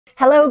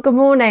Hello, good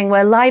morning.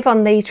 We're live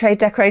on the Trade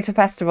Decorator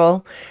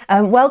Festival.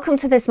 Welcome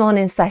to this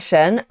morning's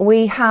session.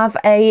 We have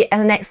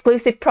an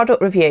exclusive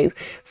product review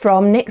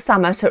from Nick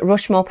Sammut at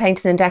Rushmoor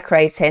Painting and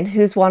Decorating,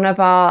 who's one of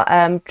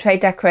our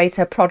Trade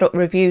Decorator product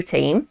review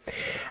team.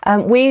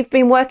 We've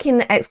been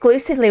working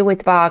exclusively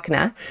with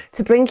Wagner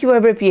to bring you a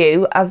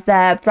review of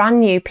their brand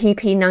new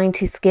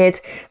PP90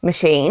 Skid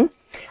machine,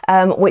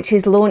 which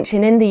is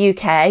launching in the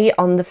UK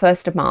on the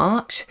 1st of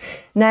March.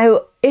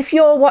 Now, if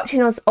you're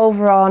watching us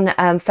over on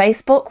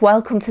Facebook,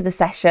 welcome to the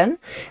session.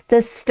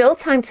 There's still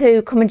time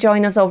to come and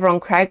join us over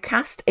on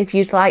Crowdcast if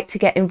you'd like to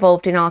get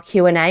involved in our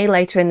Q&A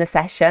later in the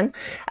session,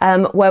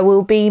 where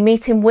we'll be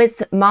meeting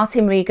with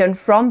Martin Regan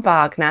from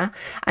Wagner,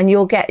 and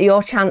you'll get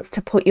your chance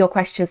to put your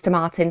questions to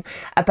Martin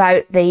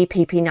about the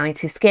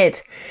PP90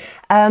 Skid.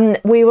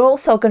 We're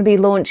also going to be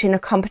launching a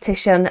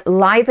competition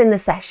live in the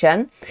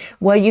session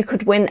where you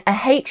could win a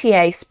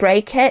HEA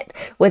spray kit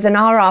with an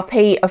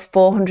RRP of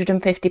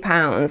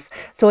 £450.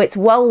 So it's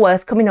well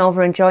worth coming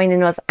over and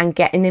joining us and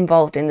getting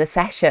involved in the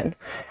session.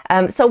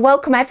 So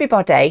welcome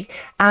everybody,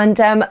 and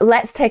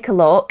let's take a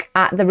look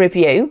at the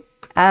review,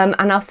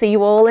 and I'll see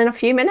you all in a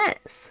few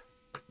minutes.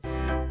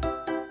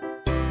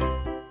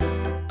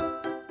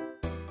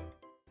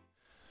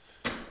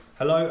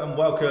 Hello and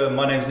welcome,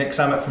 my name is Nick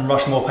Sammut from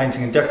Rushmoor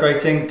Painting and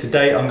Decorating.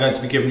 Today I'm going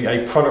to be giving you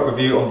a product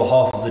review on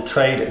behalf of the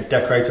Trade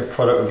Decorator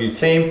product review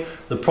team.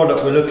 The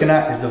product we're looking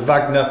at is the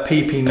Wagner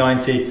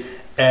PP90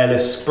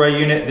 Airless Spray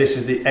unit. This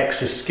is the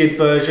extra skid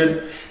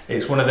version.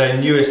 It's one of their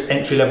newest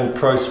entry-level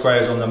pro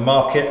sprayers on the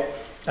market.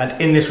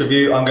 And in this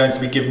review I'm going to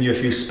be giving you a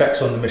few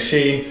specs on the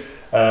machine,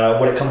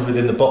 what it comes with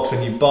in the box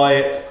when you buy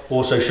it,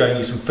 also showing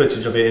you some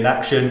footage of it in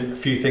action, a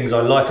few things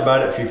I like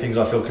about it, a few things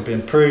I feel could be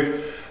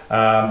improved.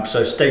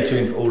 So stay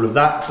tuned for all of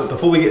that. But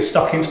before we get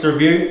stuck into the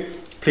review,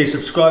 please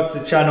subscribe to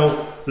the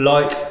channel,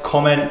 like,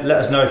 comment, let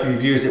us know if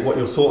you've used it, what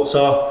your thoughts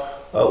are.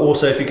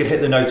 Also, if you could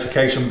hit the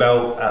notification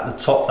bell at the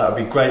top, that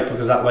would be great,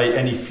 because that way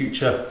any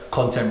future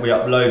content we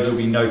upload you'll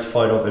be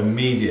notified of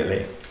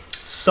immediately.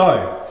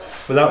 So,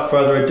 without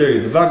further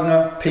ado, the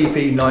Wagner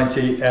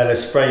PP90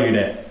 Airless Spray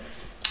Unit,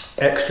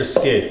 extra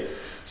skid.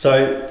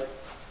 So,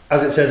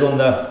 as it says on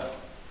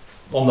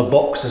the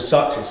box as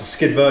such, it's a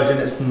skid version,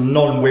 it's a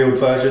non-wheeled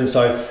version,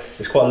 so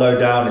it's quite low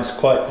down, it's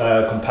quite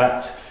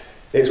compact.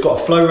 It's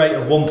got a flow rate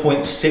of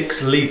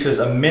 1.6 litres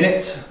a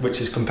minute, which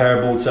is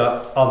comparable to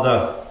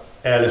other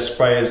airless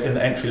sprayers in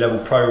the entry-level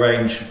pro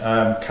range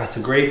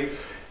category.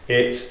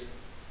 Its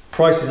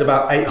price is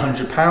about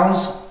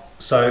 £800,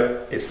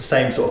 so it's the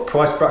same sort of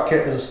price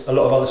bracket as a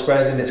lot of other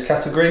sprayers in its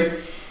category,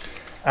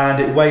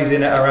 and it weighs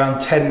in at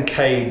around 10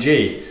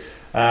 kg.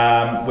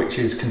 Which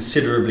is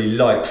considerably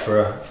light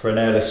for an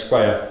airless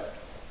sprayer.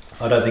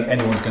 I don't think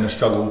anyone's going to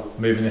struggle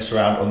moving this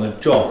around on the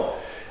job.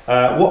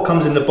 What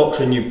comes in the box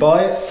when you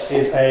buy it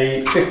is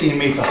a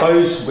 15-metre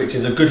hose, which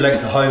is a good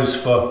length of hose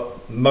for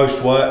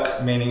most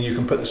work, meaning you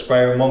can put the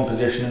sprayer in one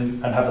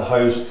position and have the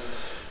hose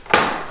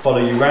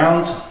follow you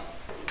round.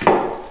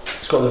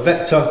 It's got the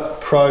Vector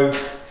Pro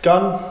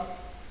gun.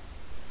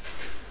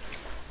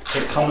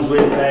 It comes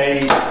with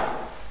a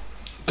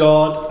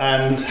guard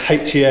and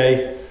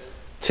HEA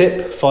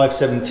tip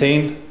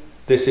 517.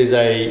 This is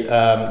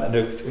an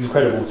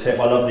incredible tip.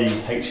 I love the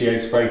HEA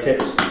spray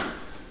tips.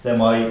 They're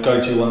my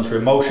go-to ones for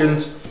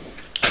emulsions.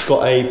 It's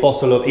got a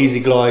bottle of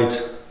Easy Glide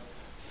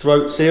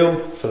throat seal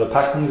for the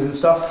packings and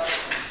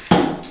stuff.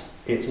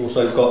 It's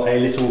also got a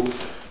little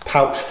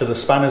pouch for the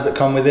spanners that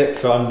come with it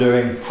for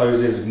undoing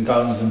hoses and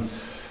guns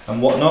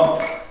and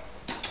whatnot.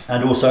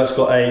 And also it's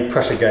got a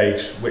pressure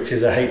gauge, which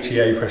is a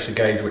HEA pressure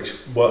gauge, which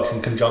works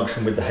in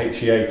conjunction with the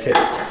HEA tip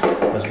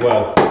as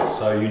well,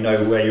 so you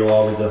know where you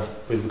are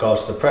with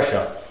regards to the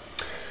pressure.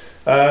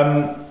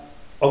 I'm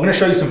going to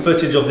show you some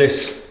footage of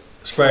this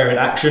sprayer in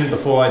action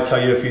before I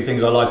tell you a few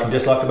things I like and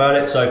dislike about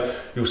it, so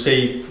you'll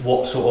see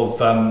what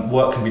sort of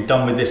work can be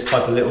done with this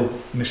type of little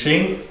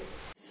machine.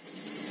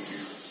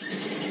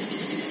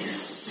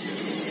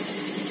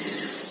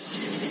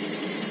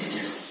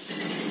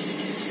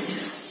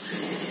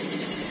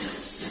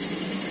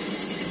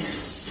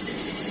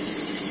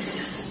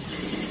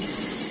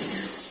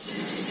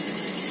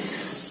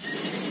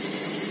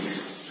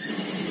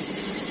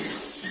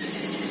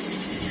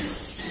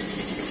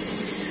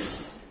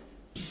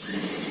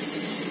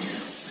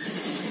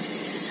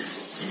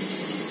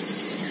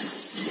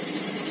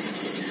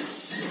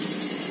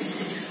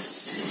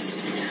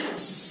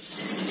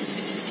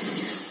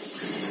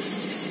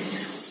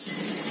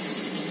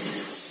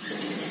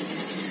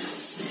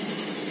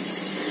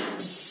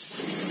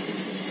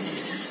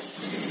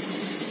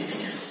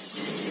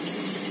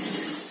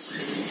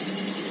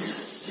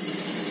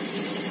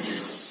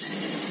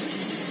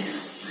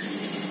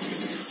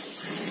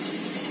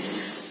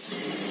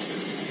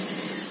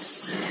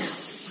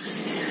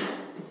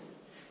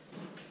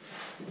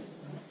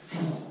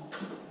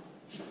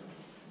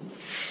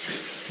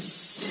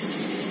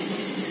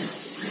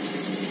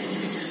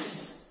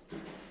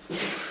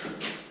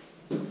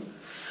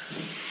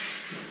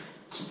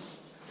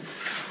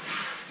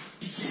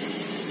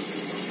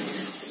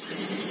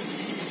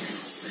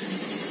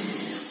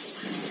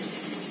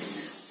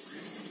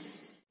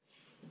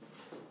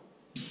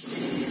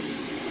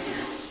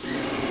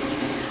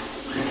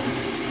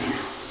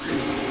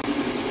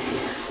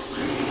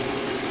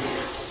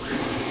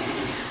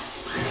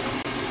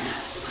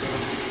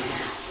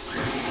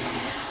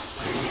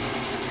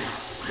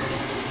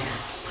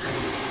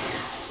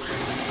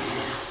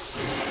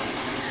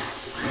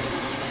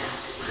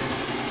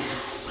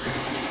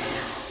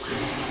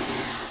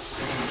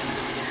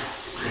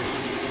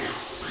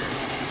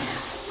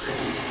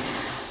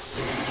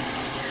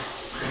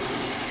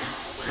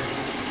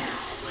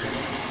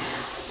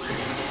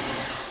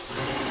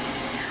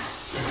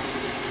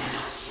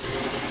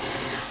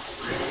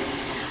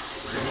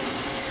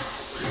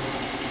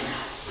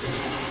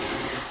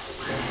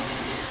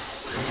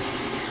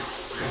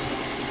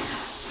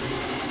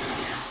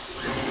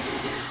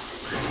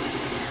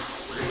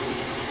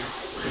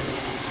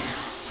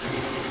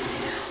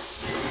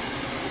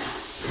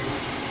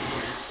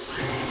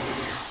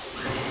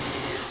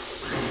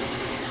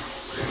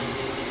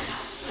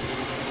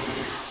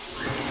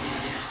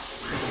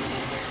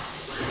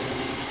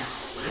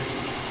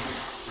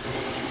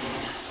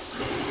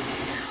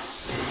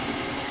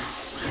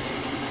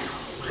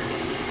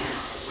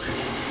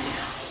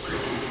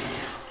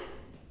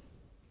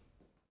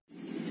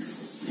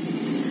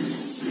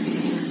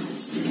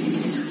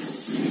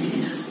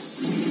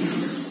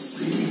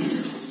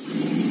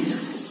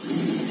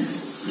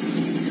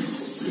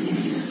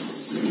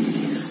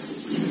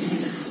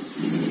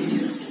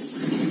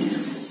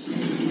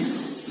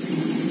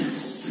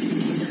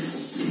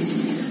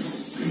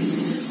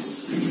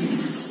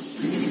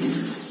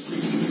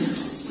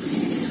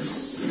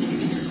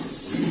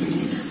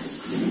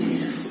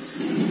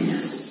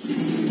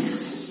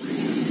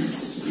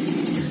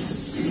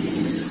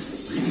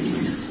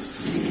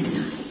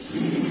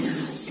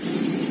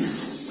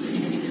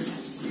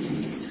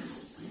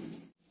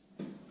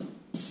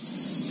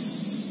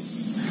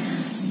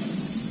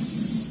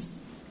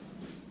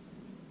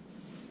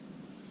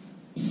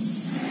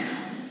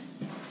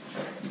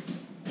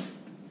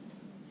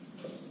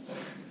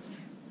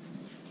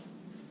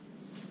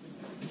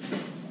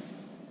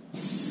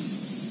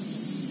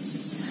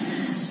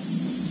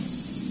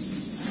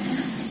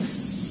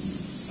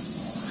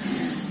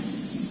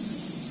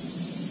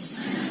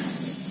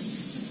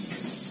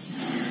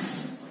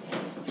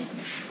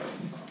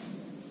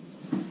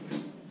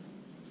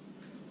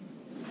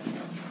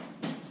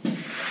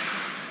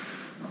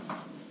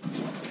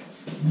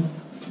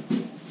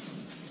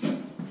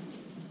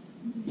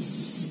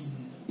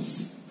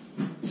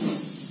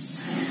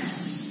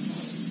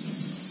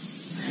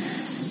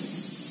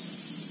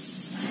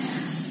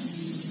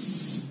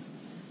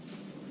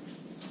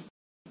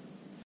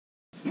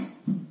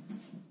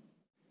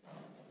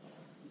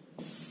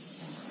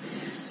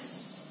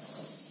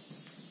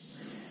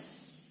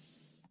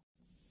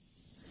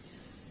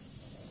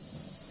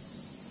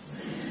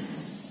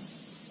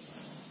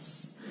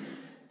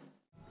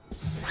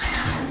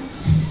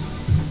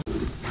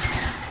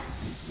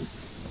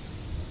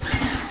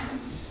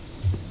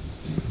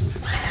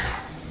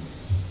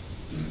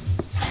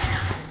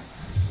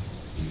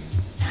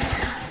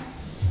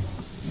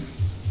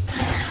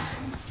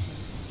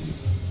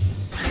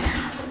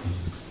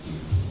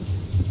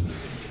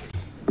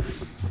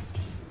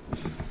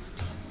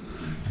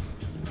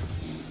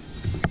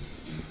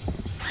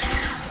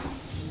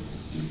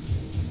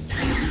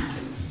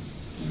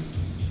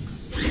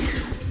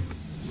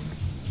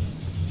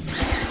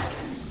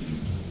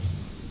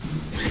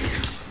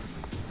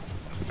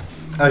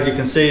 As you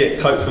can see, it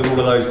coped with all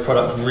of those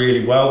products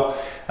really well.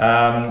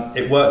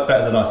 It worked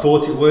better than I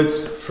thought it would.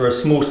 For a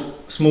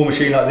small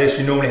machine like this,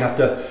 you normally have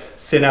to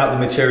thin out the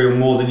material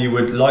more than you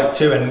would like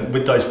to, and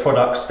with those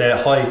products, they're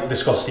high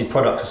viscosity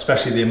products,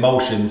 especially the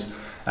emulsions,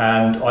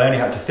 and I only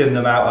had to thin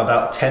them out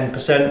about 10%,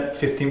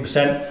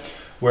 15%,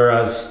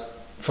 whereas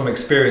from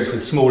experience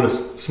with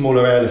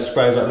smaller airless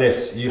sprayers like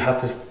this, you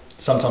have to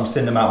sometimes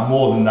thin them out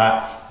more than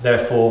that,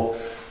 therefore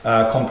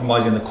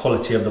compromising the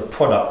quality of the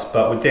product.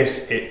 But with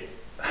this, it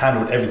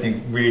handled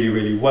everything really,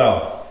 really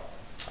well.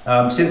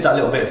 Since that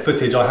little bit of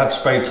footage, I have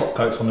sprayed top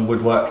coats on the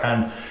woodwork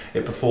and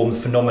it performed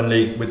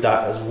phenomenally with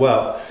that as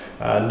well.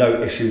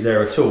 No issues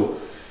there at all.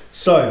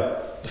 So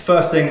the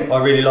first thing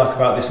I really like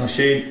about this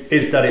machine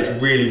is that it's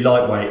really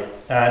lightweight,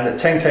 and at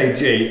 10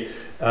 kg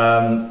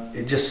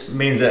it just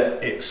means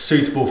that it's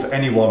suitable for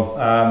anyone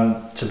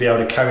to be able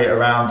to carry it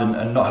around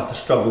and not have to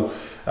struggle.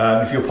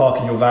 If you're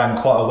parking your van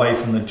quite away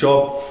from the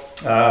job,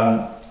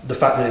 the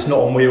fact that it's not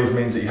on wheels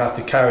means that you have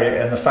to carry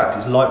it, and the fact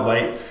it's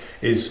lightweight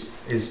is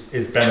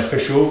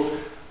beneficial.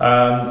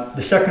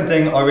 The second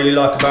thing I really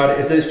like about it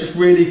is that it's just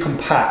really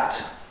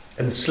compact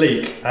and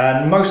sleek,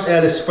 and most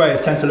airless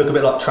sprayers tend to look a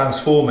bit like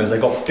transformers.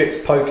 They've got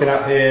bits poking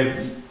out here,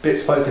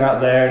 bits poking out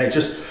there, and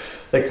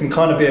they can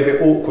kind of be a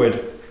bit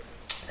awkward.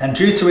 And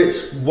due to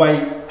its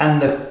weight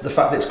and the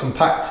fact that it's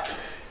compact,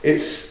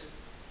 it's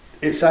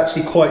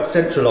actually quite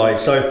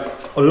centralised. So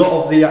a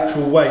lot of the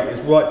actual weight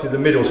is right through the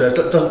middle, so it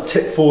doesn't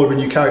tip forward when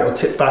you carry it or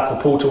tip back or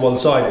pull to one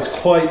side. It's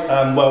quite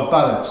well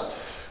balanced,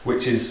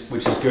 which is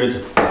good.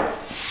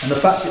 And the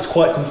fact it's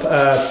quite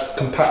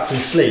compact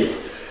and sleek,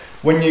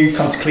 when you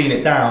come to clean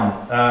it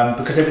down,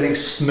 because everything's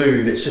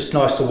smooth, it's just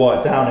nice to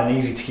wipe down and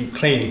easy to keep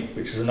clean,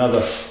 which is another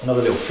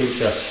little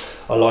feature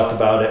I like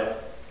about it.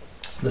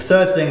 The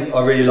third thing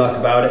I really like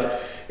about it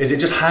is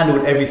it just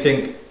handled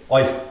everything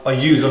I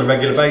use on a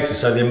regular basis.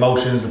 So the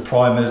emulsions, the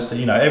primers,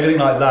 you know, everything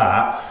like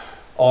that,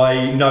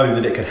 I know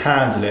that it can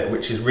handle it,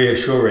 which is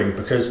reassuring,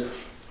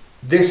 because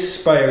this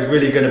sprayer is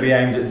really going to be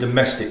aimed at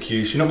domestic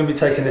use. You're not going to be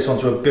taking this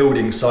onto a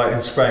building site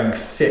and spraying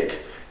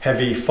thick,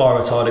 heavy fire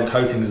retardant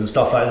coatings and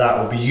stuff like that.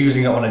 We'll be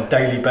using it on a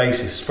daily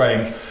basis,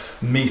 spraying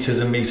meters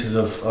and meters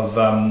of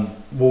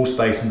wall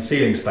space and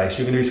ceiling space.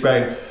 You're going to be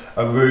spraying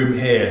a room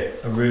here,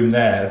 a room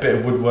there, a bit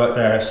of woodwork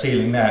there, a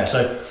ceiling there.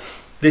 So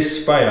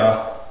this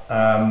sprayer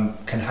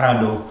can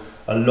handle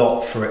a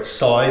lot for its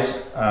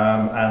size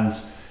and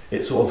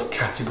its sort of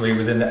category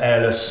within the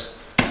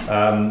airless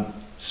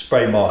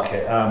spray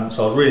market.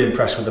 So I was really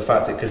impressed with the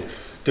fact it could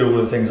do all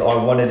the things I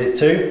wanted it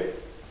to.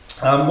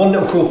 One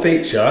little cool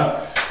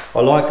feature I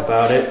like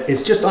about it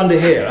is just under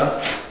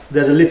here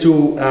there's a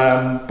little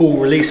ball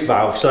release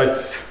valve.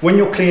 So when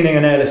you're cleaning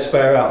an airless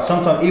sprayer out,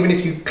 sometimes even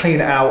if you clean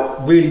it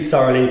out really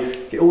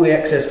thoroughly, get all the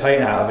excess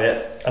paint out of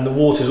it and the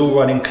water's all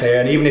running clear,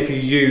 and even if you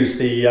use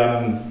the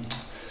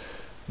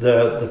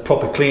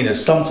proper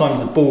cleaners, sometimes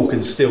the ball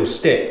can still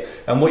stick.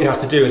 And what you have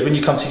to do is when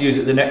you come to use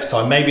it the next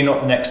time, maybe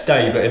not the next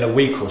day but in a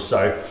week or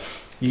so,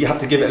 you have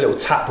to give it a little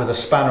tap with a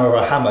spanner or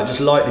a hammer, just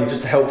lightly,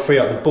 just to help free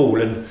up the ball.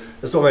 And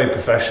it's not very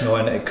professional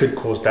and it could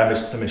cause damage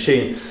to the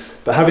machine.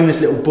 But having this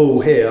little ball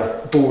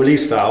here, ball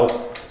release valve,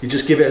 you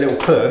just give it a little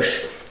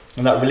push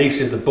and that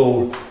releases the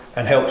ball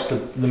and helps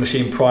the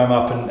machine prime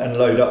up and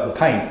load up the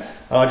paint.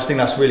 And I just think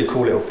that's a really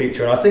cool little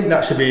feature, and I think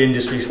that should be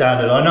industry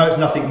standard. I know it's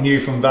nothing new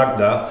from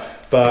Wagner,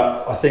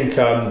 but I think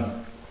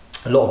a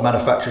lot of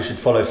manufacturers should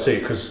follow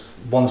suit, because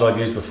ones I've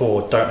used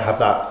before don't have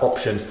that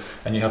option,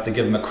 and you have to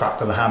give them a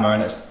crack with a hammer,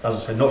 and it's, as I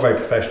said, not very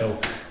professional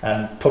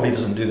and probably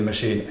doesn't do the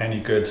machine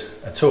any good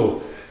at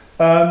all.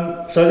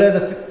 So they're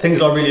the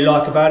things I really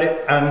like about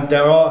it, and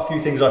there are a few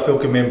things I feel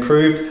can be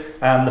improved.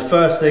 And the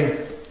first thing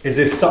is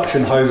this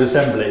suction hose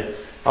assembly.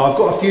 I've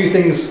got a few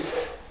things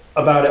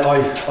about it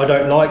I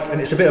don't like,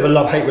 and it's a bit of a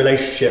love-hate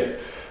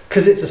relationship.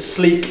 Because it's a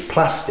sleek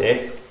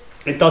plastic,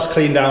 it does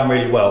clean down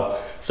really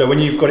well. So when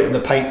you've got it in the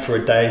paint for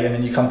a day and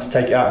then you come to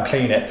take it out and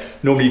clean it,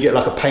 normally you get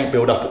like a paint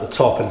build up at the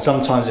top, and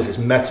sometimes if it's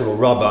metal or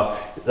rubber,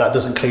 that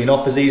doesn't clean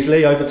off as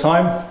easily over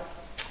time.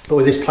 But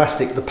with this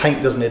plastic, the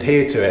paint doesn't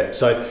adhere to it,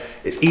 so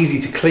it's easy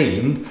to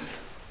clean,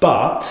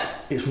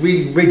 but it's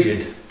really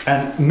rigid,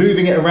 and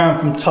moving it around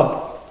from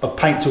tub of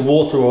paint to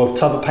water or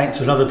tub of paint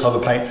to another tub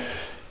of paint,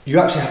 you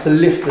actually have to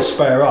lift the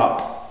sprayer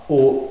up,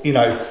 or, you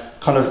know,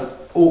 kind of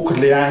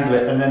awkwardly angle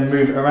it and then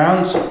move it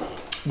around,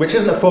 which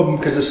isn't a problem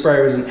because the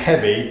sprayer isn't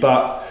heavy,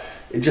 but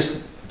it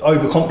just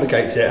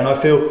overcomplicates it. And I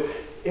feel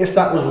if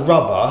that was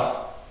rubber,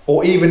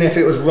 or even if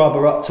it was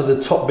rubber up to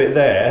the top bit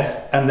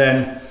there and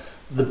then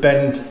the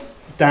bend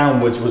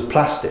downwards was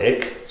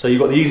plastic, so you've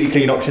got the easy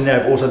clean option there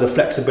but also the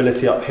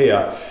flexibility up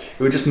here,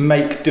 it would just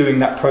make doing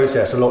that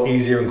process a lot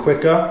easier and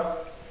quicker.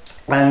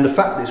 And the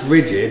fact that it's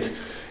rigid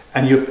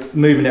and you're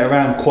moving it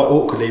around quite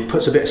awkwardly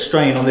puts a bit of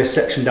strain on this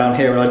section down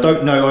here, and I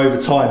don't know over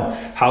time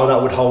how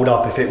that would hold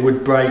up, if it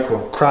would break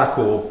or crack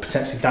or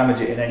potentially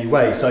damage it in any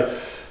way. So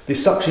the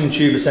suction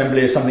tube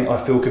assembly is something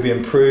I feel could be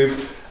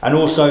improved, and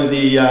also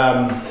the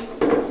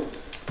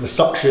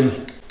suction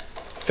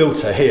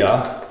filter here,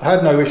 I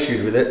had no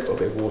issues with it. Got a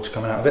bit of water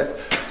coming out of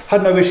it.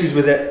 Had no issues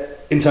with it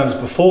in terms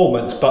of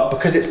performance, but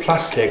because it's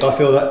plastic, I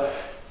feel that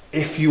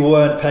if you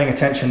weren't paying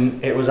attention,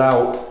 it was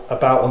out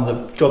about on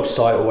the job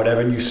site or whatever,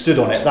 and you stood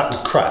on it, that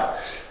would crack.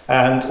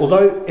 And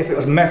although if it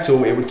was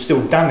metal, it would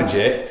still damage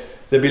it,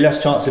 there'd be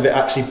less chance of it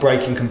actually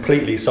breaking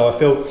completely. So I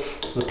feel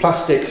the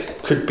plastic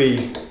could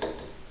be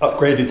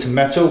upgraded to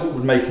metal,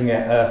 making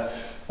it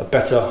a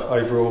better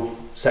overall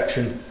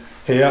section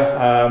here,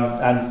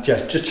 and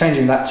just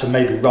changing that to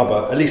maybe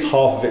rubber, at least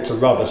half of it to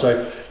rubber,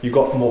 so you've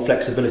got more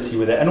flexibility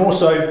with it. And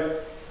also,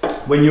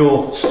 when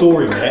you're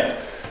storing it,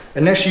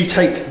 unless you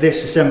take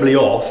this assembly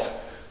off,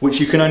 which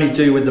you can only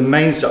do with the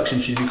main suction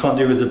tube, you can't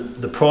do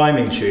with the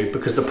priming tube,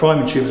 because the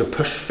priming tube is a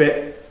push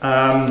fit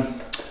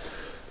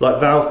like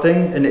valve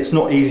thing, and it's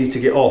not easy to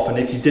get off, and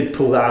if you did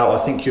pull that out,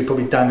 I think you'd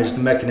probably damage the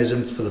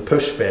mechanisms for the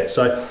push fit.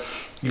 So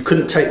you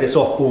couldn't take this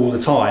off all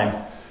the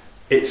time.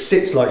 It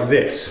sits like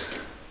this,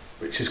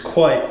 which is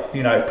quite,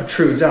 you know, it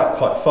protrudes out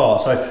quite far.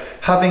 So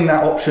having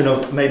that option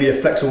of maybe a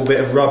flexible bit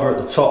of rubber at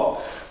the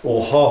top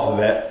or half of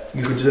it,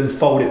 you could then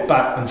fold it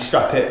back and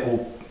strap it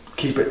or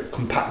keep it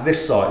compact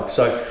this side.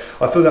 So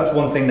I feel that's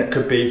one thing that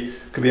could be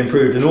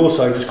improved. And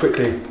also, just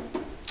quickly,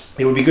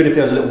 it would be good if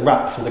there was a little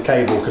wrap for the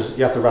cable, because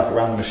you have to wrap it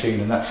around the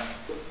machine, and that's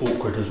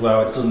awkward as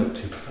well. It doesn't look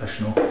too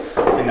professional.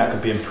 I think that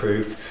could be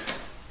improved.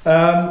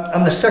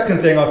 And the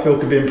second thing I feel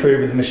could be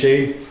improved with the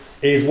machine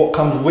is what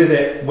comes with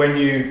it when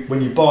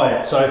you buy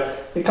it. So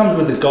it comes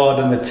with the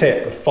guard and the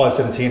tip, a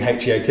 517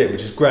 HEA tip,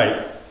 which is great.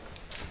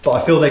 But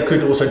I feel they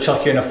could also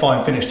chuck in a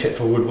fine finish tip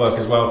for woodwork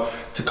as well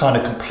to kind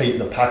of complete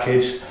the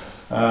package.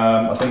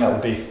 I think that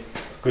would be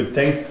a good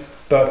thing.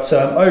 But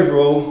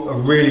overall, a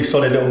really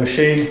solid little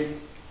machine.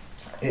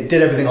 It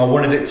did everything I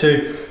wanted it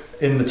to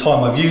in the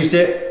time I've used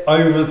it.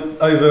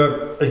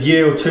 Over a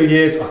year or 2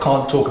 years, I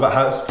can't talk about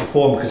how it's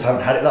performed because I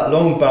haven't had it that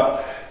long,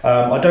 but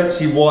I don't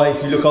see why,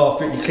 if you look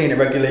after it, you clean it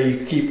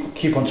regularly, you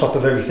keep on top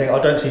of everything,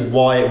 I don't see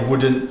why it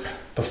wouldn't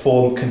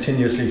perform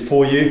continuously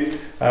for you.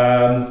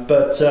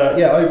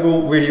 Yeah,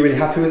 overall, really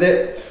happy with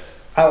it.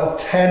 Out of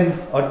 10,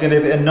 I'd give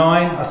it a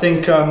 9. I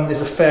think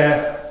it's a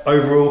fair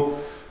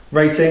overall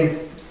rating.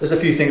 There's a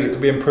few things that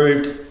could be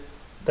improved.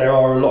 There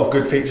are a lot of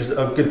good features,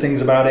 good things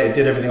about it. It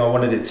did everything I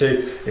wanted it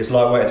to. It's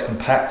lightweight, it's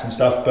compact and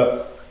stuff,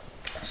 but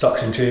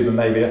suction tube and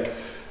maybe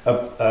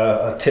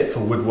a tip for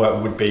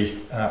woodwork would be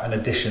an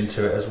addition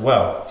to it as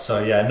well.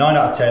 So yeah, 9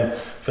 out of 10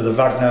 for the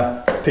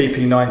Wagner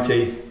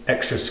PP90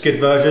 extra skid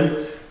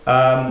version.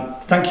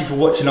 Thank you for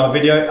watching our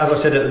video. As I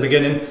said at the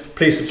beginning,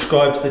 please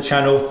subscribe to the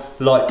channel,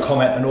 like,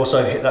 comment, and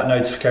also hit that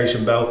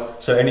notification bell,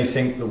 so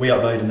anything that we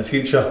upload in the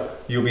future,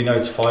 you'll be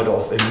notified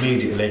of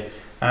immediately.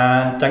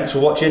 And thanks for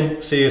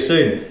watching. See you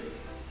soon.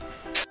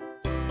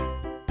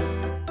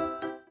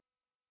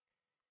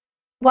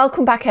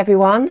 Welcome back,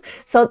 everyone.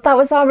 So that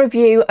was our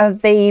review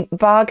of the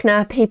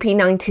Wagner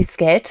PP90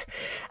 Skid.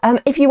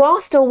 If you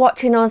are still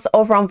watching us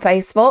over on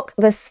Facebook,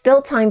 there's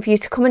still time for you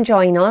to come and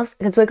join us,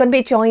 because we're going to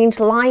be joined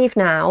live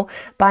now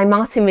by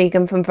Martin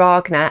Regan from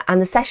Wagner,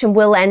 and the session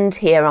will end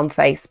here on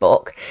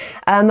Facebook.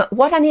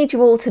 What I need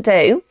you all to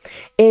do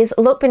is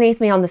look beneath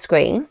me on the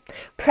screen,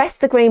 press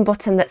the green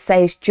button that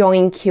says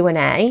Join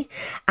Q&A,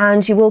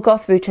 and you will go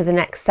through to the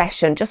next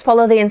session. Just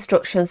follow the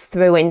instructions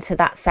through into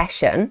that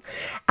session,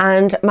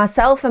 and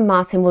myself and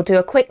Martin will do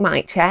a quick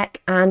mic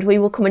check, and we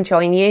will come and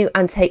join you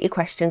and take your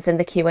questions in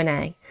the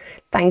Q&A.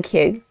 Thank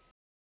you.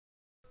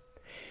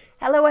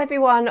 Hello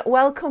everyone,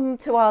 welcome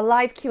to our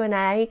live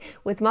Q&A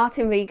with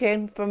Martin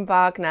Regan from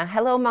Wagner.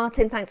 Hello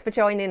Martin, thanks for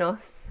joining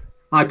us.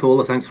 Hi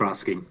Paula, thanks for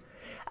asking.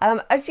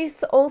 As you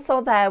all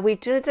saw there, we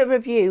did a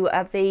review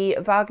of the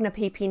Wagner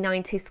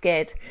PP90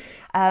 Skid.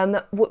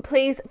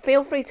 Please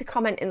feel free to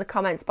comment in the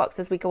comments box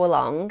as we go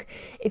along.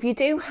 If you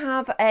do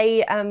have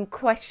a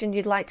question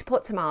you'd like to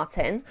put to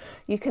Martin,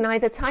 you can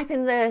either type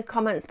in the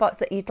comments box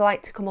that you'd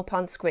like to come up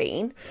on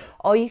screen,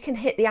 or you can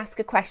hit the Ask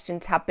a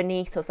Question tab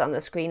beneath us on the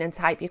screen and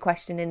type your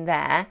question in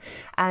there,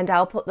 and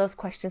I'll put those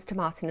questions to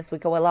Martin as we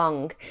go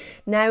along.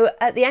 Now,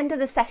 at the end of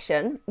the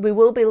session, we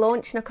will be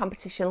launching a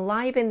competition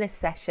live in this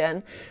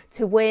session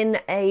to win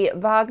a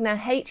Wagner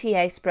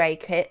HEA spray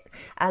kit,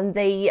 and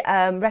the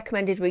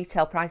recommended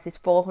retail price is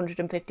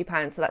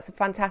 £450, so that's a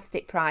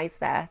fantastic prize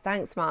there.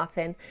 Thanks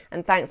Martin,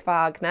 and thanks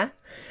Wagner.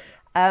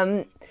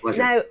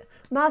 Now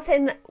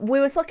Martin, we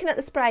was looking at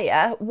the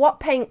sprayer.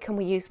 What paint can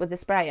we use with the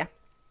sprayer?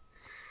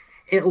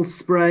 It'll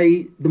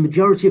spray the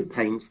majority of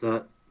paints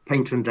that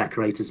painter and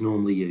decorators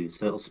normally use.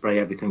 So it'll spray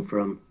everything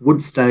from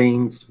wood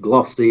stains,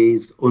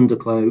 glosses,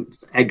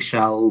 undercoats,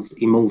 eggshells,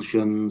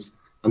 emulsions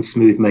and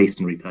smooth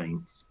masonry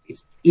paints.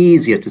 It's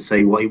easier to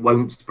say what it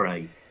won't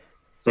spray.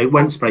 So it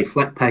won't spray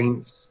flat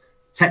paints,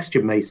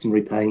 textured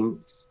masonry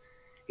paints.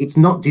 It's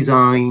not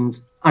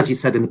designed, as you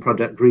said in the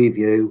product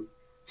review,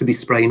 to be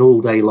spraying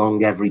all day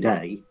long every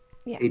day.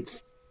 Yeah.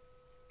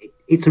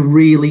 It's a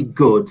really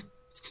good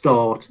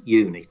start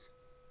unit.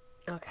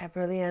 Okay,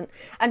 brilliant.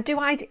 And do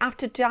I have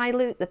to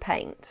dilute the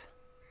paint?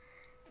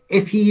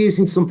 If you're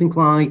using something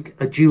like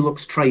a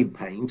Dulux trade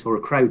paint or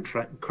a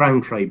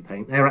Crown trade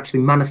paint, they're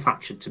actually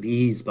manufactured to be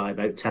eased by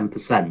about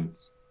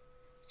 10%.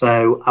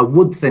 So I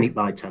would thin it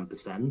by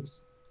 10%.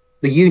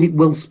 The unit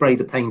will spray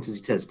the paint as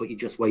it is, but you're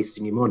just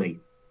wasting your money.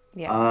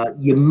 Yeah.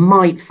 You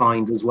might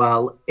find as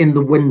well, in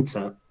the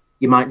winter,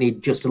 you might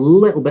need just a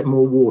little bit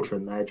more water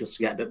in there just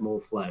to get a bit more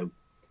flow.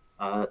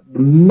 The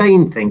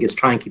main thing is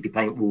try and keep your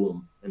paint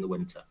warm in the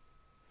winter.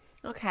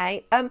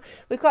 Okay,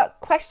 we've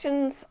got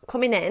questions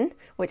coming in,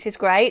 which is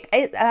great.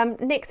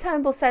 Nick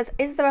Turnbull says,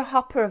 is there a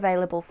hopper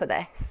available for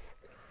this?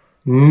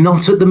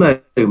 Not at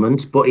the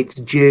moment, but it's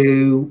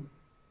due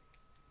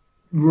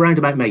round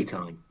about May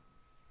time.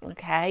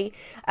 Okay,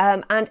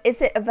 and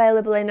is it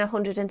available in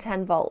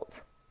 110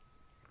 volts?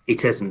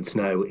 It isn't,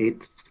 no.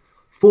 It's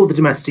for the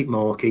domestic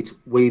market.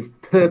 We've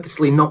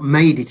purposely not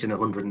made it in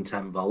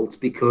 110 volts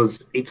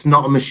because it's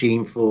not a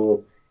machine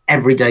for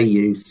everyday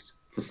use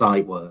for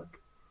site work.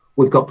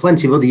 We've got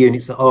plenty of other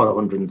units that are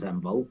 110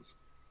 volts,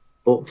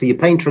 but for your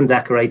painter and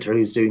decorator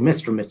who's doing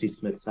Mr. and Mrs.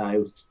 Smith's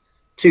house,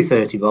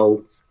 230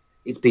 volts,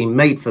 it's been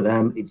made for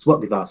them, it's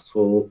what they've asked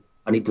for,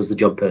 and it does the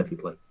job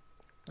perfectly.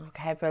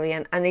 Okay,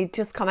 brilliant. And he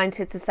just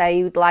commented to say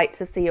you'd like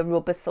to see a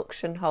rubber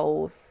suction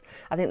hose.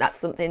 I think that's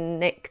something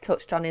Nick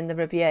touched on in the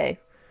review.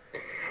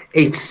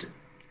 It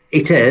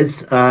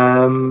is.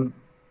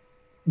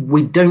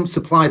 We don't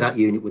supply that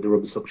unit with a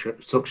rubber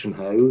suction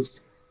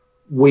hose.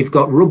 We've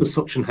got rubber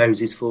suction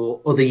hoses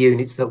for other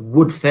units that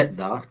would fit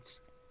that,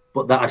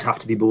 but that'd have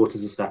to be bought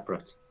as a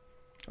separate.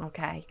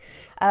 Okay.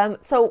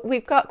 So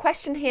we've got a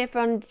question here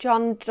from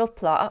John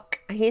Duplock.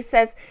 He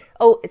says,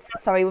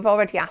 sorry, we've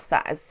already asked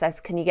that. It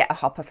says, can you get a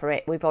hopper for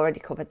it? We've already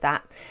covered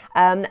that.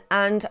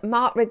 And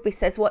Mark Rigby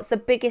says, what's the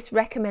biggest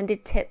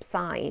recommended tip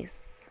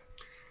size?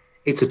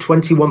 It's a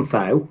 21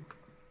 thou.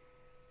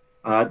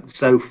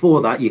 So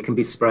for that, you can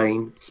be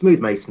spraying smooth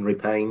masonry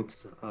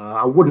paint.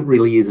 I wouldn't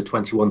really use a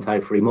 21 thou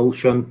for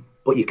emulsion,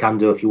 but you can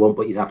do if you want,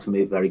 but you'd have to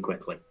move very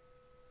quickly.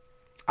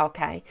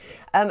 Okay.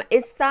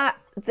 Is that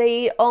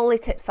the only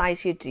tip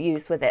size you'd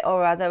use with it,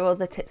 or are there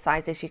other tip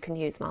sizes you can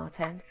use,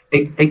 Martin?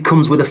 It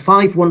comes with a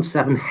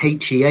 517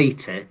 HEA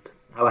tip.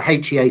 Our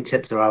HEA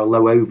tips are our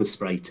low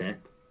overspray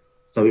tip,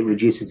 so it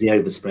reduces the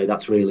overspray.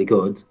 That's really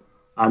good.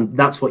 And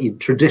that's what you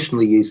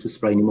traditionally use for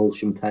spraying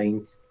emulsion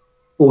paint.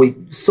 Or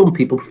some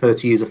people prefer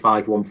to use a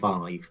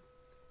 515.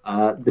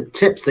 The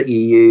tips that you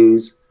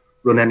use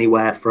run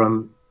anywhere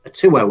from a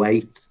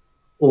 208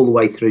 all the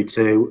way through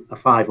to a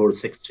 5 or a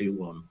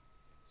 621.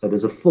 So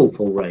there's a full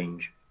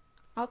range.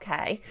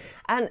 Okay.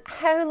 And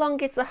how long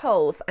is the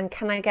hose? And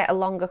can I get a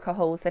longer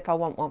hose if I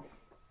want one?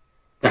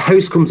 The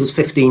hose comes as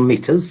 15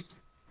 metres.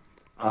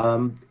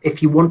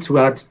 If you want to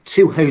add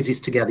two hoses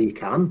together, you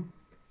can.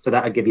 So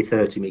that'll give you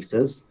 30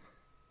 metres.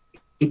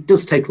 It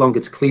does take longer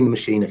to clean the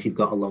machine if you've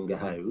got a longer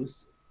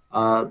hose.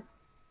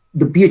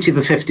 The beauty of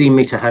a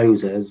 15-metre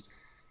hose is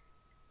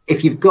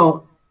if you've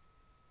got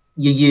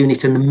your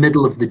unit in the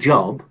middle of the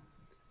job,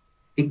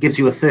 it gives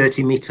you a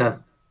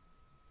 30-metre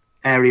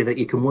area that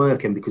you can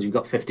work in because you've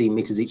got 15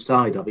 metres each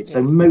side of it.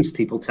 So most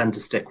people tend to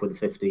stick with the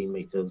 15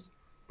 metres.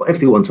 But if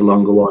they want a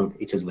longer one,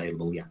 it is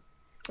available, yeah.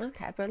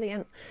 Okay,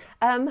 brilliant.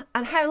 And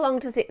how long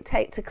does it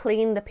take to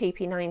clean the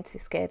PP90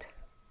 skid?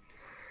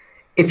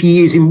 If you're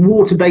using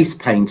water-based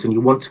paint and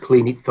you want to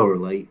clean it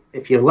thoroughly,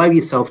 if you allow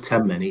yourself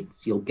 10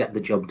 minutes, you'll get the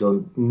job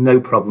done, no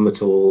problem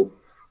at all.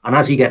 And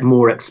as you get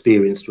more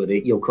experienced with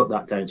it, you'll cut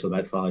that down to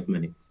about 5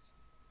 minutes.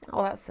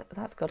 Oh,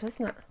 that's good,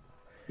 isn't it?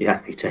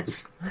 Yeah, it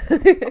is.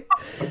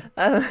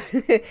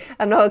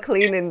 I know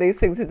cleaning these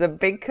things is a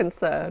big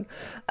concern.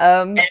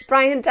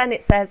 Brian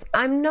Dennett says,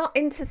 I'm not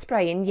into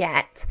spraying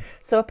yet,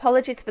 so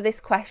apologies for this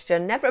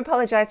question. Never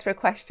apologise for a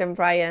question,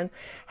 Brian.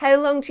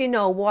 How do you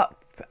know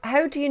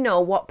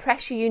what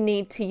pressure you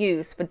need to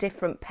use for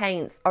different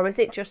paints, or is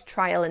it just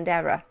trial and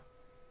error?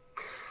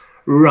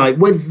 Right,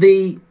 with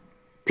the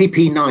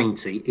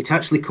PP90, it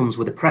actually comes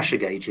with a pressure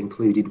gauge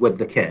included with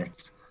the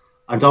kit.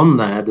 And on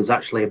there's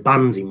actually a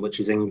banding which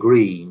is in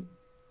green.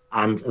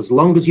 And as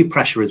long as your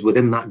pressure is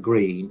within that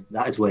green,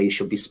 that is where you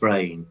should be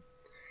spraying.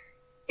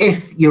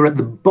 If you're at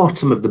the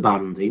bottom of the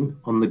banding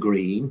on the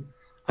green,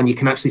 and you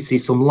can actually see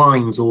some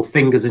lines or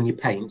fingers in your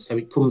paint, so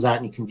it comes out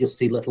and you can just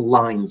see little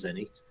lines in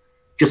it,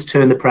 just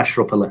turn the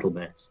pressure up a little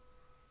bit.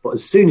 But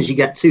as soon as you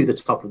get to the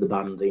top of the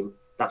banding,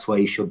 that's where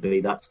you should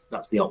be.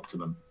 That's the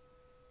optimum.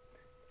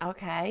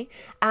 Okay.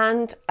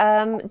 And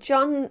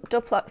John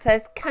Duplock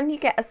says, can you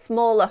get a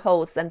smaller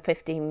hose than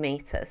 15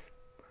 metres?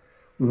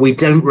 We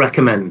don't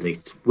recommend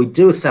it. We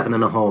do a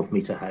 7.5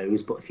 metre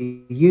hose, but if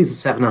you use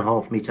a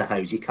 7.5 metre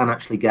hose, you can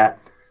actually get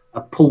a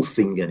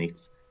pulsing in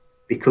it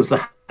because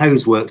the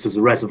hose works as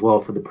a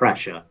reservoir for the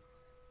pressure.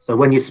 So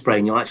when you're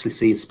spraying, you'll actually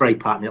see a spray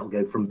pattern. It'll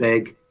go from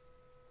big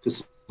to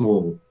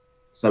small.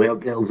 So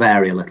it'll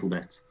vary a little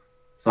bit.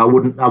 So I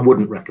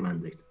wouldn't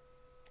recommend it.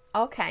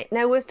 Okay,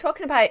 now we was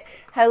talking about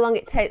how long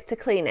it takes to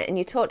clean it, and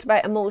you talked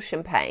about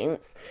emulsion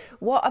paints.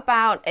 What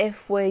about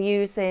if we're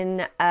using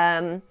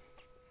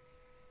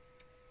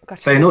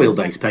say an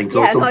oil-based paint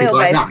or something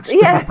like that?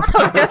 Yeah,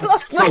 sorry, I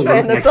lost my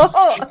train of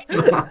thought.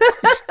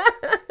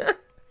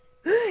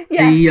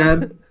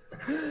 Yeah.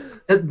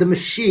 The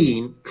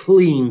machine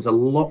cleans a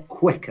lot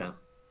quicker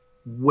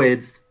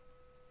with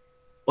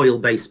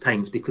oil-based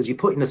paints, because you're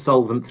putting a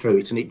solvent through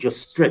it and it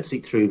just strips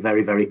it through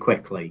very, very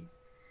quickly.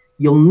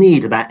 You'll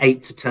need about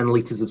 8 to 10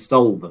 litres of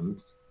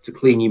solvent to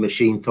clean your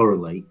machine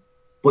thoroughly,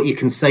 but you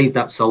can save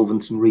that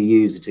solvent and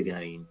reuse it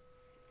again.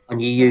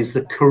 And you use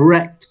the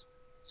correct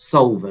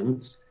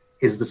solvent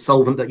is the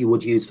solvent that you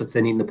would use for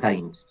thinning the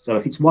paint. So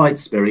if it's white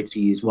spirits,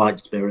 you use white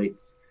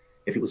spirits.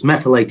 If it was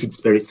methylated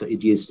spirits that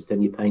you'd use to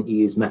thin your paint, you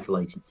use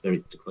methylated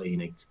spirits to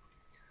clean it.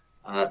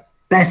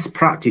 Best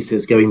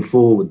practices going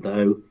forward,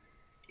 though,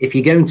 if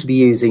you're going to be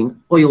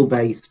using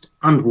oil-based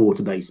and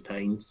water-based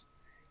paints,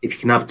 if you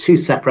can have 2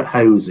 separate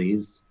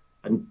hoses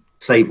and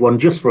save one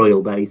just for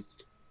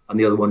oil-based and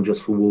the other one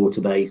just for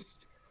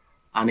water-based,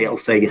 and it'll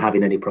save you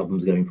having any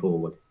problems going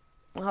forward.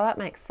 Oh, that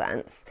makes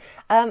sense.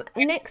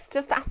 Nick's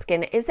just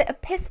asking, is it a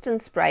piston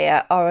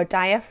sprayer or a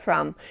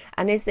diaphragm,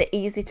 and is it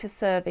easy to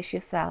service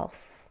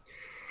yourself?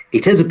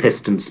 It is a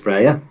piston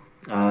sprayer.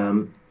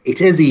 It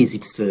is easy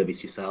to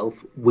service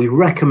yourself. We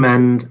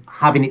recommend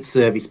having it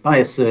serviced by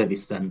a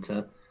service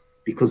centre,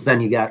 because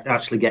then you get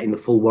actually getting the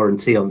full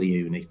warranty on the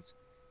unit,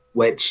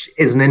 which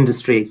is an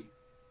industry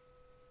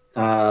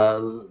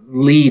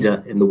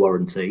leader in the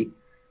warranty,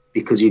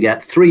 because you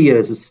get 3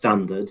 years as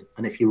standard,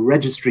 and if you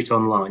register it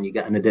online, you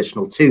get an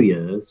additional 2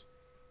 years,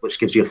 which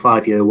gives you a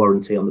 5-year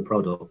warranty on the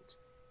product.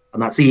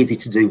 And that's easy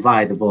to do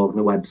via the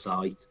Wagner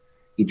website.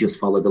 You just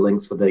follow the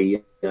links for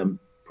the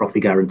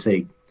profit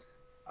guarantee.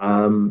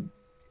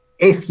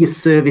 If you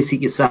service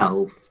it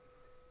yourself,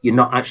 you're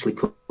not actually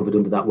covered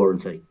under that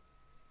warranty.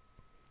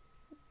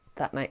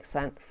 That makes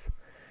sense.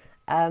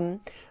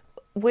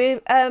 We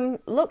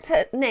looked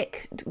at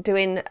Nick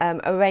doing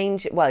a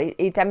range, well,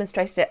 he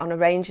demonstrated it on a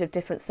range of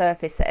different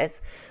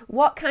surfaces.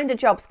 What kind of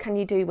jobs can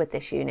you do with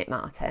this unit,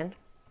 Martin?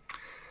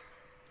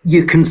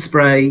 You can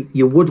spray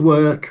your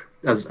woodwork,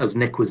 as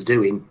Nick was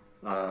doing,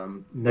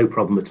 no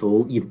problem at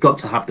all. You've got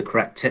to have the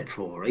correct tip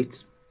for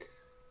it.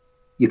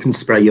 You can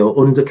spray your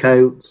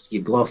undercoats,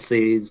 your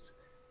glosses,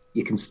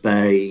 you can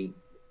spray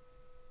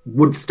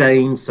wood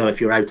stains, so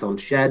if you're out on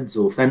sheds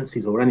or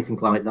fences or anything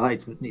like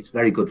that, it's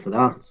very good for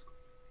that.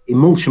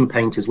 Emulsion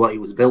paint is what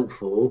it was built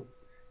for.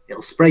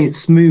 It'll spray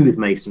smooth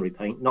masonry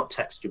paint, not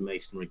textured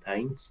masonry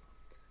paint.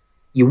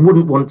 You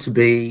wouldn't want to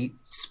be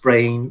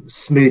spraying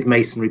smooth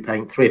masonry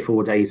paint 3 or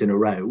 4 days in a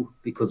row,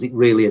 because it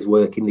really is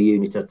working the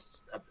unit at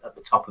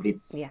the top of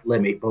its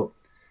limit. But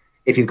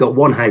if you've got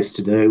one house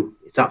to do,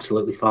 it's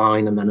absolutely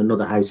fine, and then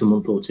another house a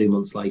month or 2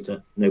 months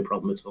later, no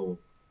problem at all.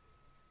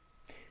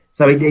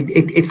 So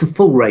it's a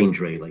full range,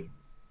 really.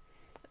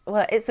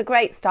 Well, it's a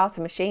great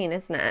starter machine,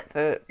 isn't it,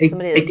 for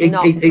somebody that's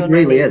not done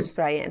really any is.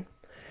 spraying?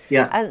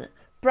 Yeah. And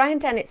Brian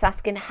Dennett's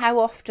asking, how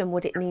often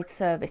would it need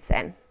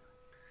servicing?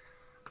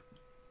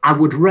 I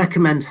would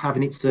recommend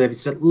having it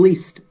serviced at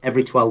least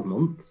every 12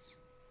 months,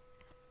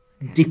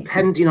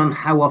 depending on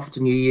how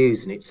often you're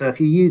using it. So if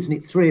you're using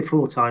it 3 or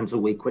 4 times a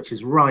week, which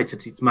is right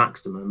at its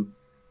maximum,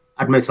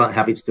 I'd most likely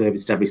have it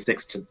serviced every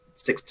 6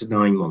 to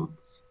 9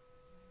 months.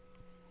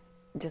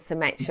 Just to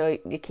make sure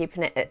you're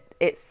keeping it at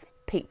its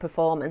peak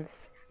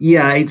performance.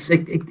 Yeah, it's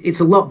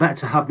a lot better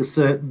to have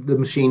the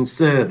machine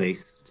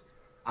serviced,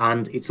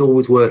 and it's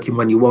always working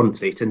when you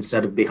want it,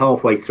 instead of be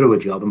halfway through a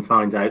job and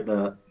find out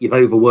that you've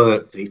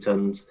overworked it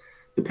and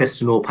the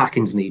piston or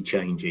packings need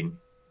changing.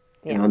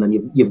 Yeah. You know, and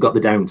then you've got the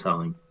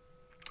downtime.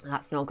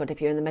 That's not good if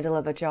you're in the middle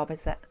of a job,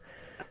 is it?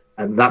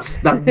 And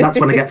that's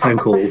when I get phone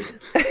calls.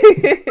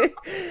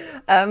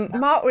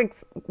 Mark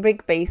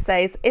Rigby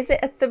says, is it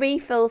a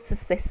 3-filter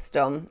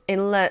system,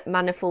 inlet,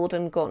 manifold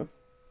and gun?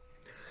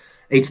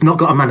 It's not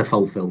got a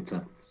manifold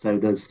filter. So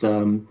there's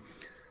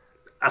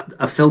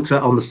a filter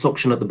on the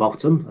suction at the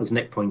bottom, as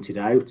Nick pointed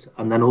out,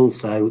 and then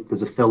also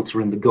there's a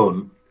filter in the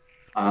gun.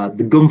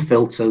 The gun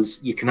filters,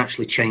 you can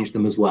actually change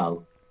them as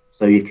well.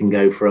 So you can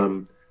go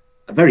from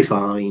a very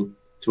fine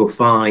to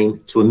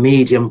a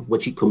medium,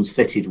 which it comes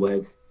fitted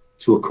with,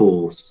 to a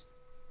coarse.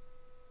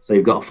 So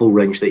you've got a full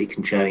range that you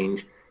can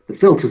change. The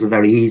filters are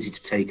very easy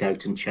to take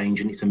out and change,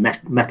 and it's a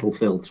metal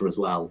filter as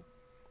well.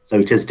 So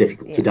it is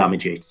difficult to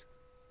damage it.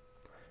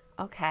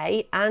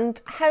 Okay, and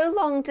how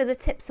long do the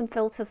tips and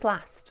filters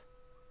last?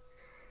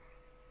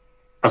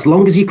 As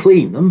long as you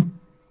clean them.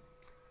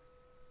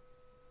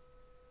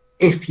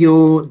 If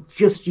you're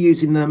just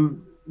using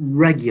them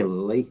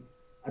regularly,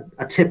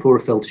 a tip or a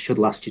filter should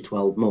last you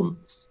 12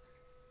 months.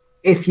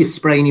 If you're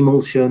spraying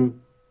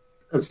emulsion,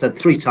 as I said,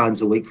 3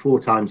 times a week,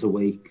 4 times a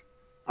week,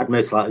 I'd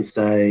most likely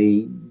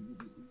say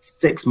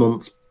 6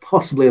 months,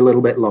 possibly a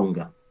little bit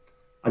longer.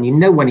 And you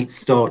know when it's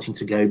starting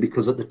to go,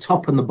 because at the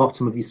top and the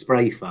bottom of your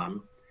spray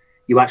fan,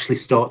 you actually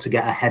start to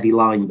get a heavy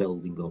line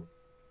building up.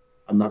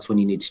 And that's when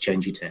you need to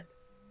change your tip.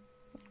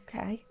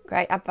 Okay,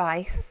 great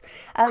advice.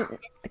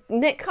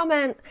 Nick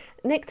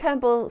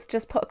Turnbull's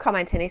just put a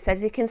comment in. He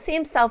says he can see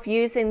himself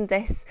using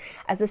this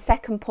as a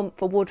second pump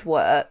for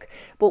woodwork,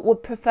 but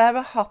would prefer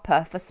a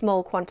hopper for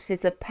small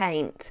quantities of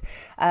paint.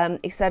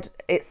 He said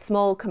it's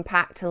small,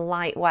 compact and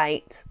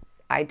lightweight,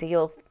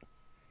 ideal.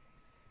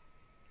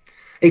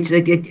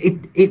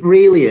 It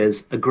really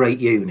is a great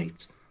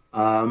unit.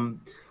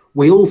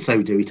 We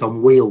also do it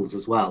on wheels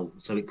as well,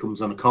 so it comes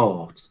on a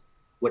cart.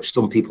 which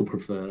some people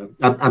prefer.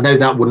 I know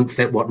that wouldn't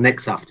fit what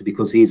Nick's after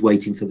because he's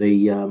waiting for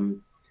the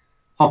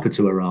hopper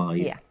to arrive.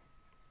 Yeah.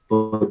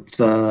 But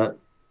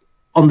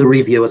on the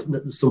review,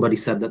 somebody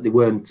said that they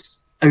weren't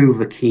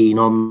over keen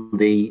on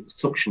the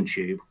suction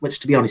tube, which,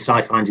 to be honest,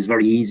 I find is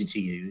very easy to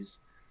use,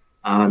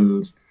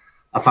 and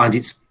I find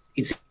it's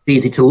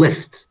easy to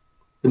lift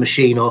the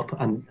machine up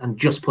and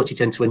just put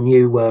it into a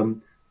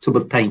new tub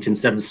of paint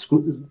instead of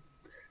swiveling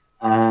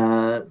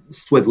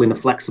a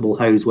flexible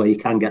hose where you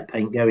can get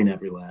paint going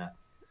everywhere.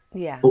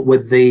 Yeah. But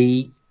with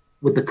the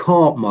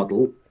Corp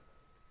model,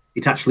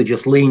 it actually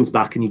just leans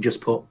back and you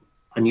just put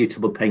a new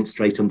tub of paint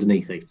straight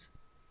underneath it.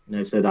 You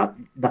know, so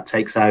that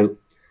takes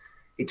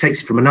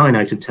it from a 9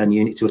 out of 10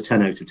 unit to a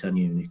 10 out of 10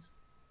 unit.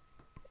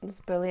 That's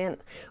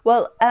brilliant.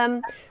 Well,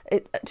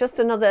 just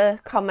another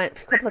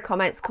comment, a couple of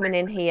comments coming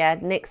in here.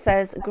 Nick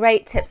says,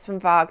 great tips from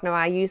Wagner.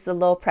 I use the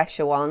low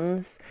pressure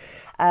ones.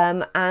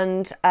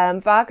 Wagner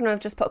have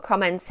just put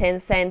comments in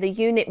saying the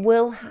unit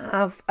will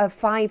have a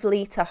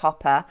 5-litre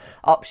hopper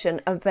option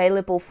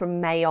available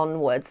from May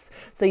onwards.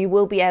 So you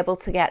will be able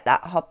to get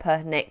that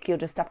hopper, Nick. You'll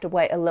just have to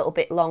wait a little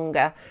bit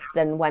longer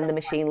than when the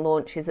machine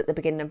launches at the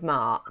beginning of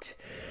March.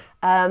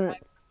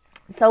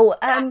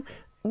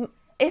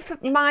 If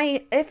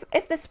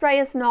the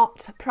sprayer's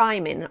not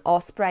priming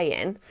or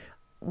spraying,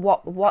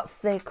 what's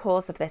the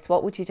cause of this?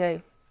 What would you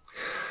do?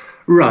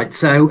 Right.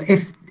 So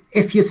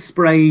if you're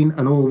spraying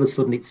and all of a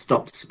sudden it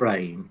stops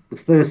spraying, the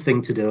first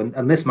thing to do,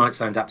 and this might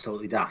sound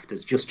absolutely daft,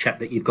 is just check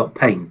that you've got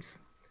paint.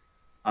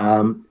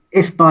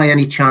 If by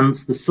any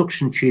chance the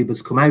suction tube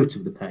has come out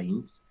of the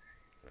paint,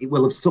 it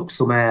will have sucked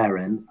some air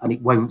in and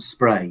it won't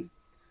spray.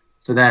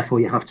 So therefore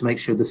you have to make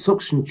sure the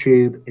suction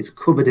tube is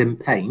covered in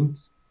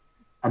paint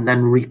and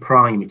then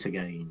reprime it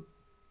again.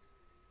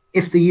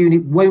 If the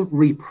unit won't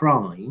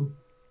reprime,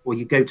 or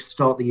you go to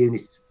start the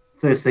unit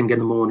first thing in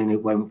the morning,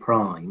 it won't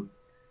prime,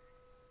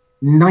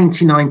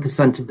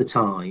 99% of the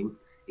time,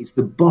 it's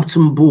the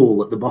bottom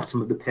ball at the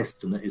bottom of the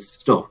piston that is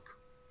stuck.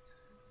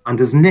 And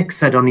as Nick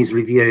said on his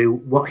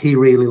review, what he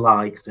really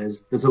likes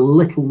is there's a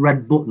little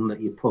red button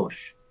that you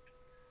push.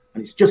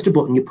 And it's just a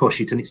button, you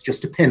push it, and it's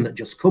just a pin that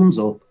just comes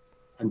up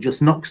and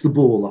just knocks the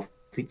ball off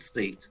its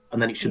seat,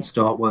 and then it should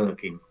start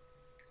working.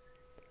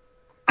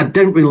 I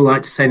don't really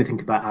like to say anything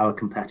about our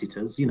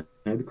competitors, you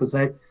know, because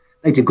they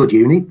do good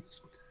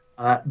units.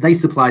 They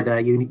supply their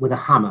unit with a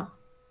hammer,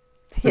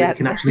 so you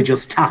can actually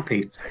just tap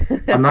it,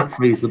 and that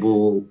frees the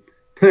ball.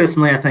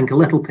 Personally, I think a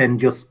little pin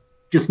just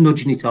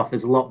nudging it off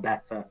is a lot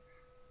better,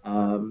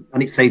 and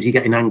it saves you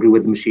getting angry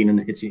with the machine and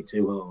hitting it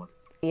too hard.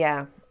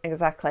 Yeah,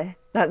 exactly.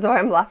 That's why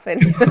I'm laughing.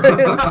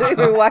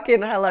 Whacking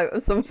the hell out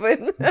of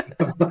something.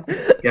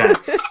 Yeah,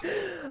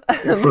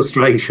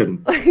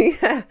 frustration.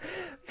 Yeah.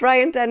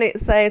 Brian Dennett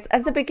says,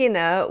 as a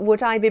beginner,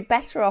 would I be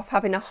better off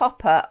having a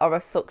hopper or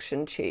a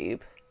suction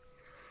tube?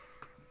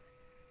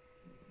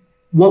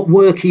 What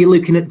work are you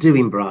looking at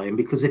doing, Brian?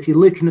 Because if you're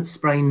looking at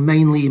spraying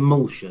mainly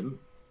emulsion,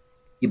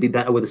 you'd be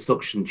better with a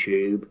suction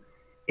tube.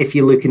 If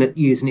you're looking at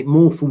using it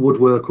more for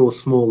woodwork or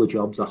smaller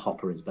jobs, a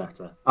hopper is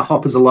better. A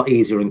hopper's a lot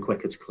easier and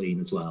quicker to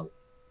clean as well.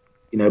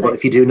 You know, but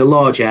if you're doing a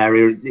large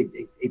area,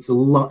 it's a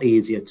lot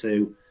easier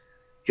to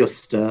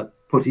just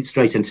put it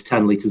straight into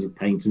 10 litres of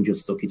paint and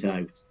just suck it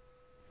out.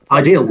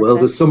 Ideal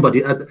world,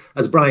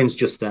 as Brian's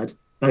just said,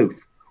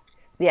 both.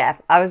 Yeah,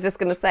 I was just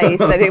going to say, he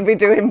said he'd be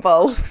doing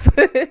both.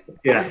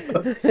 Yeah.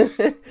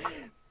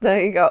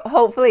 There you go.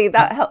 Hopefully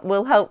that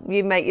will help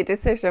you make your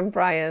decision,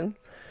 Brian.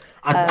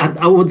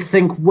 I would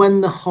think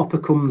when the hopper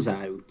comes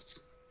out,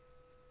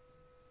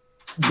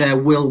 there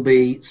will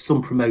be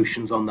some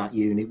promotions on that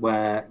unit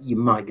where you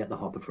might get the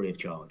hopper free of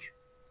charge.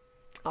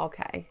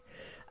 Okay.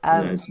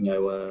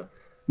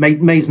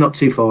 May's not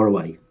too far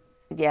away.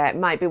 Yeah, it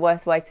might be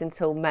worth waiting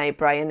till May,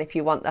 Brian, if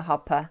you want the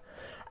hopper.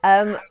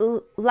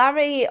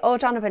 Larry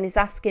O'Donovan is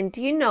asking,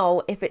 do you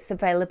know if it's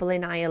available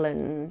in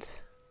Ireland?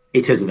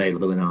 It is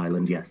available in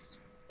Ireland, yes.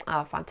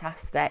 Oh,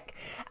 fantastic.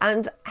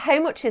 And how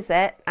much is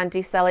it? And do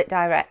you sell it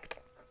direct?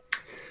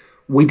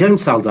 We don't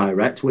sell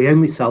direct. We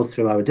only sell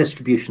through our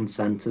distribution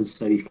centres.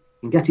 So you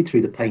can get it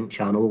through the paint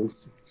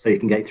channels. So you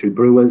can get it through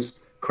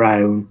Brewers,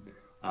 Crown,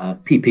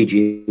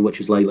 PPG,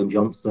 which is Leyland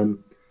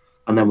Johnson.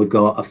 And then we've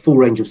got a full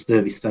range of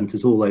service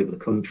centres all over the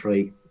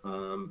country.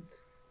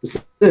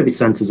 The service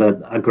centres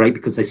are great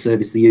because they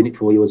service the unit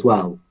for you as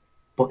well.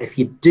 But if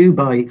you do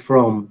buy it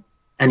from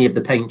any of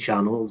the paint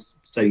channels,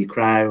 so your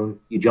Crown,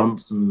 your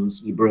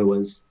Johnsons, your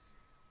Brewers,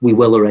 we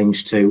will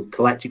arrange to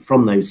collect it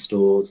from those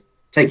stores,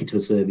 take it to a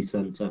service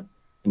centre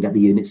and get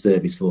the unit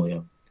serviced for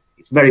you.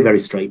 It's very, very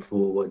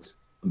straightforward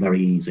and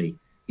very easy.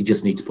 You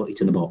just need to put it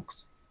in a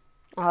box.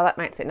 Oh, that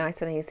makes it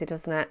nice and easy,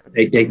 doesn't it?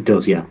 It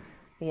does, yeah.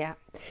 Yeah.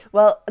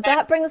 Well,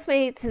 that brings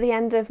me to the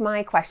end of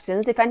my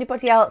questions. If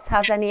anybody else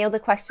has any other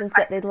questions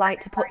that they'd like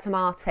to put to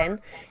Martin,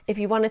 if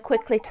you want to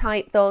quickly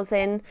type those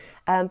in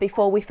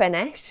before we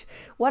finish.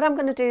 What I'm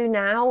going to do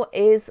now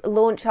is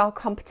launch our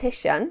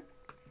competition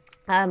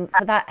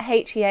for that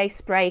HEA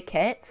spray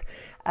kit,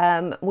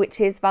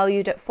 which is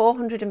valued at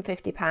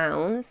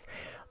 £450.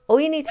 All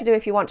you need to do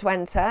if you want to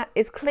enter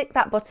is click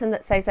that button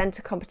that says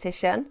enter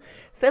competition,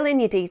 fill in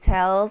your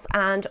details,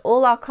 and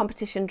all our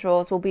competition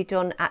draws will be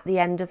done at the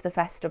end of the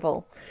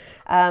festival.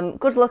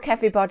 Good luck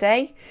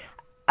everybody,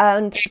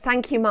 and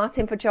thank you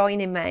Martin for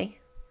joining me.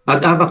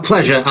 A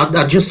pleasure.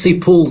 I just see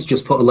Paul's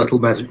just put a little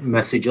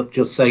message up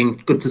just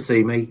saying good to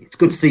see me. It's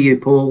good to see you,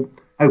 Paul.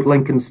 Hope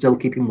Lincoln's still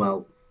keeping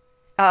well.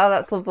 Oh,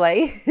 that's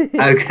lovely.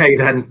 Okay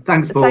then,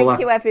 thanks Paula.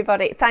 Thank you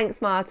everybody. Thanks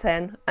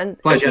Martin. And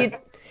pleasure.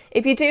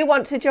 If you do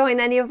want to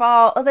join any of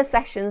our other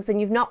sessions and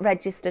you've not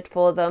registered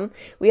for them,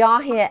 we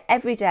are here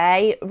every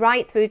day,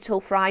 right through till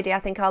Friday. I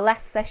think our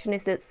last session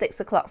is at 6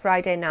 o'clock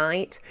Friday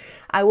night.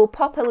 I will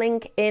pop a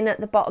link in at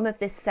the bottom of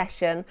this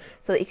session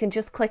so that you can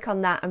just click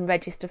on that and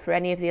register for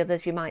any of the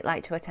others you might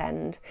like to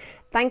attend.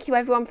 Thank you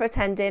everyone for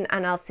attending,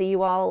 and I'll see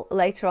you all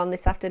later on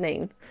this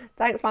afternoon.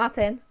 Thanks,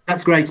 Martin.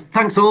 That's great.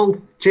 Thanks all.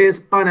 Cheers.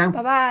 Bye now.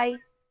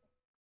 Bye-bye.